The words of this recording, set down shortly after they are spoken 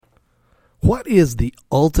What is the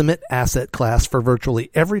ultimate asset class for virtually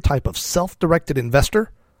every type of self-directed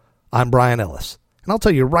investor? I'm Brian Ellis, and I'll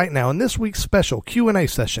tell you right now in this week's special Q&A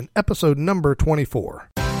session, episode number 24.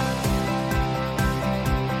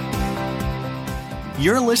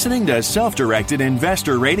 You're listening to Self-Directed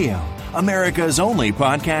Investor Radio, America's only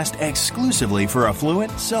podcast exclusively for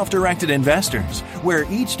affluent, self-directed investors,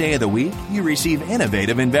 where each day of the week you receive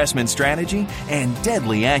innovative investment strategy and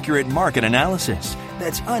deadly accurate market analysis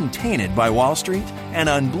that's untainted by Wall Street and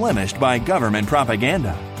unblemished by government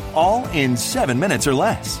propaganda, all in 7 minutes or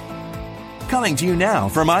less. Coming to you now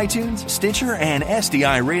from iTunes, Stitcher, and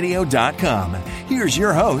SDIRadio.com, here's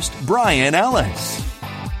your host, Brian Ellis.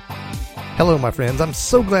 Hello, my friends. I'm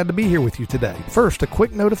so glad to be here with you today. First, a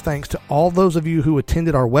quick note of thanks to all those of you who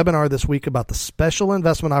attended our webinar this week about the special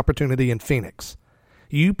investment opportunity in Phoenix.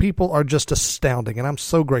 You people are just astounding, and I'm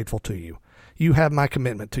so grateful to you. You have my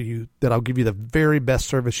commitment to you that I'll give you the very best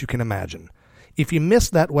service you can imagine. If you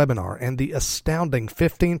missed that webinar and the astounding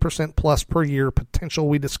 15% plus per year potential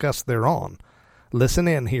we discussed thereon, listen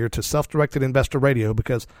in here to Self-Directed Investor Radio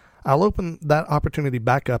because I'll open that opportunity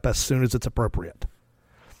back up as soon as it's appropriate.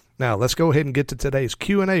 Now, let's go ahead and get to today's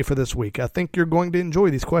Q&A for this week. I think you're going to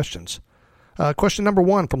enjoy these questions. Question number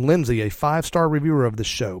 1 from Lindsay, a 5-star reviewer of this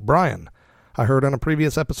show. Brian, I heard on a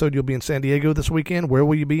previous episode you'll be in San Diego this weekend. Where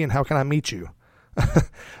will you be and how can I meet you?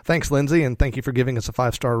 Thanks, Lindsay, and thank you for giving us a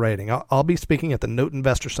 5-star rating. I'll be speaking at the Note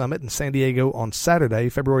Investor Summit in San Diego on Saturday,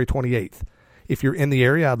 February 28th. If you're in the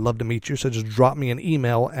area, I'd love to meet you, so just drop me an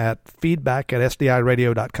email at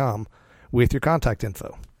feedback@sdiradio.com with your contact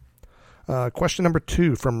info. Question number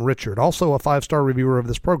 2 from Richard, also a 5-star reviewer of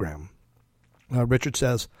this program. Richard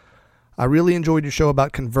says, I really enjoyed your show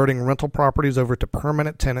about converting rental properties over to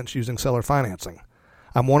permanent tenants using seller financing.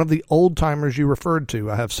 I'm one of the old timers you referred to.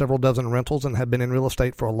 I have several dozen rentals and have been in real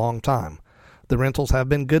estate for a long time. The rentals have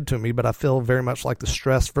been good to me, but I feel very much like the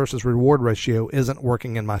stress versus reward ratio isn't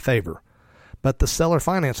working in my favor. But the seller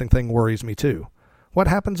financing thing worries me too. What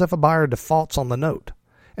happens if a buyer defaults on the note?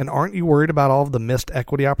 And aren't you worried about all of the missed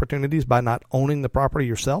equity opportunities by not owning the property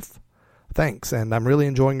yourself? Thanks, and I'm really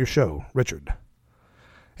enjoying your show, Richard.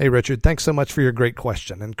 Hey, Richard, thanks so much for your great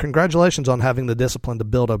question, and congratulations on having the discipline to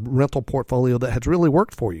build a rental portfolio that has really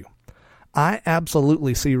worked for you. I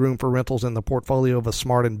absolutely see room for rentals in the portfolio of a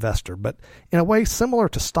smart investor, but in a way similar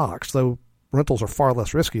to stocks, though rentals are far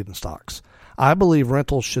less risky than stocks. I believe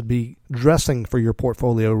rentals should be dressing for your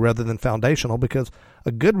portfolio rather than foundational because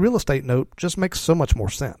a good real estate note just makes so much more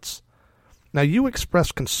sense. Now, you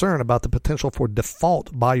expressed concern about the potential for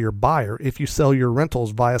default by your buyer if you sell your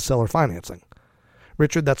rentals via seller financing.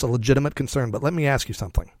 Richard, that's a legitimate concern, but let me ask you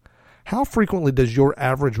something. How frequently does your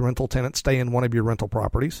average rental tenant stay in one of your rental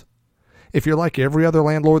properties? If you're like every other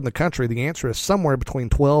landlord in the country, the answer is somewhere between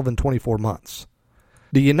 12 and 24 months.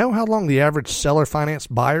 Do you know how long the average seller finance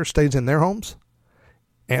buyer stays in their homes?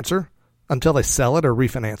 Answer, until they sell it or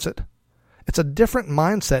refinance it. It's a different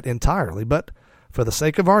mindset entirely, but for the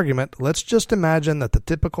sake of argument, let's just imagine that the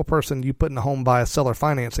typical person you put in a home via seller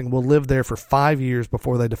financing will live there for 5 years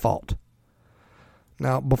before they default.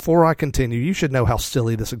 Now, before I continue, you should know how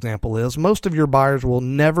silly this example is. Most of your buyers will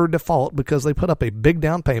never default because they put up a big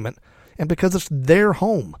down payment and because it's their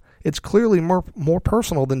home. It's clearly more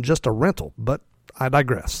personal than just a rental, but I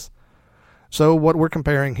digress. So what we're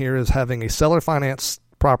comparing here is having a seller finance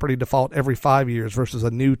property default every 5 years versus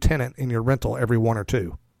a new tenant in your rental every 1 or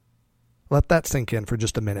 2. Let that sink in for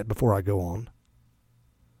just a minute before I go on.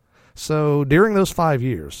 So during those 5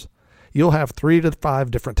 years, you'll have 3 to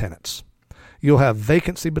 5 different tenants. You'll have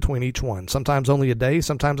vacancy between each one, sometimes only a day,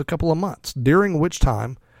 sometimes a couple of months, during which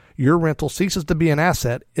time your rental ceases to be an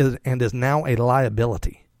asset and is now a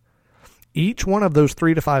liability. Each one of those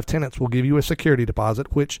 3 to 5 tenants will give you a security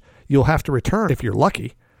deposit, which you'll have to return if you're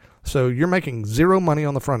lucky, so you're making zero money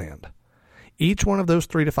on the front end. Each one of those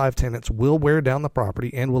 3 to 5 tenants will wear down the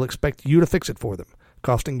property and will expect you to fix it for them,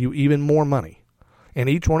 costing you even more money. And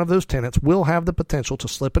each one of those tenants will have the potential to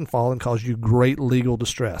slip and fall and cause you great legal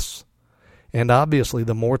distress. And obviously,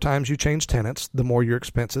 the more times you change tenants, the more your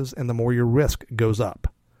expenses and the more your risk goes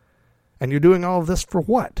up. And you're doing all of this for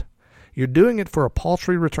what? You're doing it for a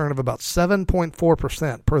paltry return of about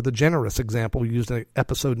 7.4% per the generous example used in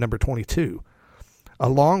episode number 22,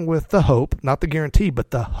 along with the hope, not the guarantee,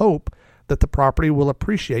 but the hope that the property will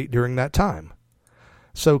appreciate during that time.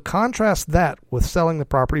 So contrast that with selling the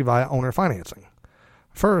property via owner financing.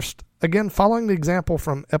 First, again, following the example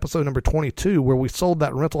from episode number 22 where we sold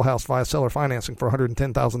that rental house via seller financing for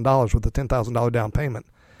 $110,000 with a $10,000 down payment,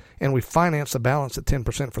 and we finance the balance at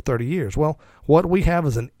 10% for 30 years. Well, what we have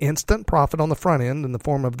is an instant profit on the front end in the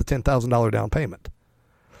form of the $10,000 down payment.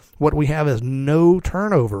 What we have is no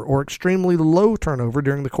turnover or extremely low turnover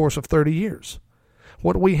during the course of 30 years.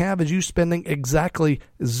 What we have is you spending exactly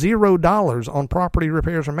 $0 on property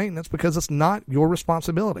repairs or maintenance because it's not your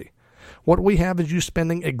responsibility. What we have is you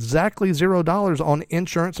spending exactly $0 on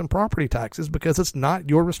insurance and property taxes because it's not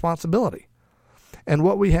your responsibility. And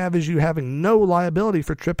what we have is you having no liability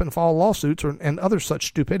for trip and fall lawsuits and other such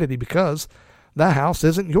stupidity because the house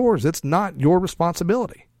isn't yours. It's not your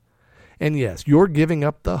responsibility. And yes, you're giving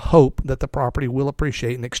up the hope that the property will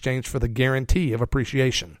appreciate in exchange for the guarantee of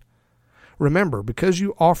appreciation. Remember, because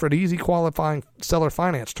you offered easy qualifying seller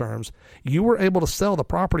finance terms, you were able to sell the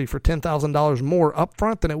property for $10,000 more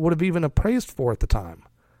upfront than it would have even appraised for at the time.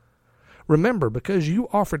 Remember, because you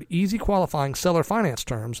offered easy qualifying seller finance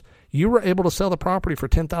terms, you were able to sell the property for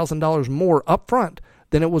 $10,000 more upfront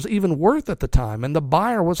than it was even worth at the time, and the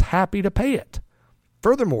buyer was happy to pay it.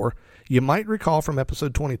 Furthermore, you might recall from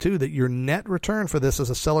episode 22 that your net return for this as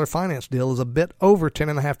a seller finance deal is a bit over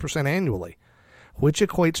 10.5% annually, which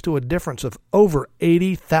equates to a difference of over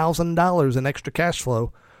 $80,000 in extra cash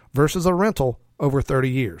flow versus a rental over 30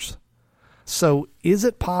 years. So is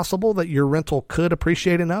it possible that your rental could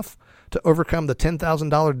appreciate enough to overcome the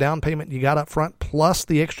 $10,000 down payment you got up front plus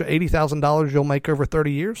the extra $80,000 you'll make over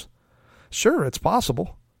 30 years? Sure, it's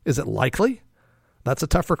possible. Is it likely? That's a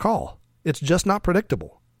tougher call. It's just not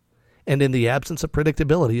predictable. And in the absence of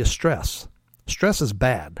predictability is stress. Stress is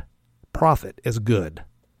bad. Profit is good.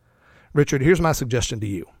 Richard, here's my suggestion to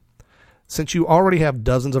you. Since you already have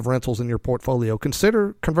dozens of rentals in your portfolio,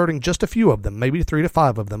 consider converting just a few of them, maybe 3 to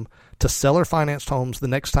 5 of them, to seller-financed homes the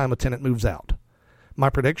next time a tenant moves out. My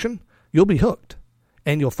prediction? You'll be hooked,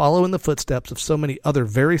 and you'll follow in the footsteps of so many other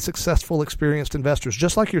very successful, experienced investors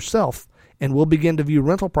just like yourself, and will begin to view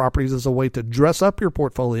rental properties as a way to dress up your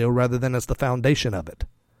portfolio rather than as the foundation of it.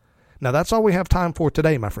 Now, that's all we have time for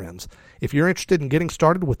today, my friends. If you're interested in getting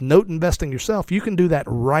started with note investing yourself, you can do that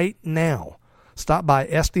right now. Stop by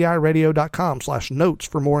sdiradio.com/notes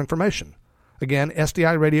for more information. Again,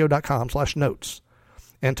 sdiradio.com/notes.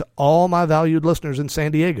 And to all my valued listeners in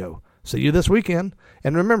San Diego, see you this weekend.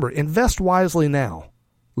 And remember, invest wisely now.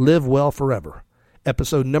 Live well forever.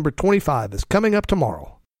 Episode number 25 is coming up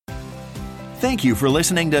tomorrow. Thank you for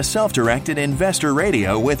listening to Self-Directed Investor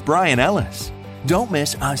Radio with Brian Ellis. Don't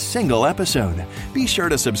miss a single episode. Be sure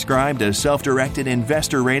to subscribe to Self-Directed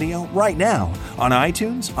Investor Radio right now on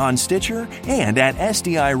iTunes, on Stitcher, and at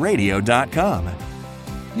SDIRadio.com.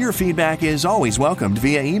 Your feedback is always welcomed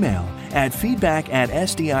via email at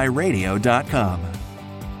feedback@SDIRadio.com.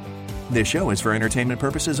 This show is for entertainment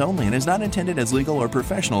purposes only and is not intended as legal or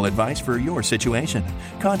professional advice for your situation.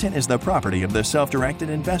 Content is the property of the Self-Directed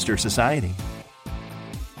Investor Society.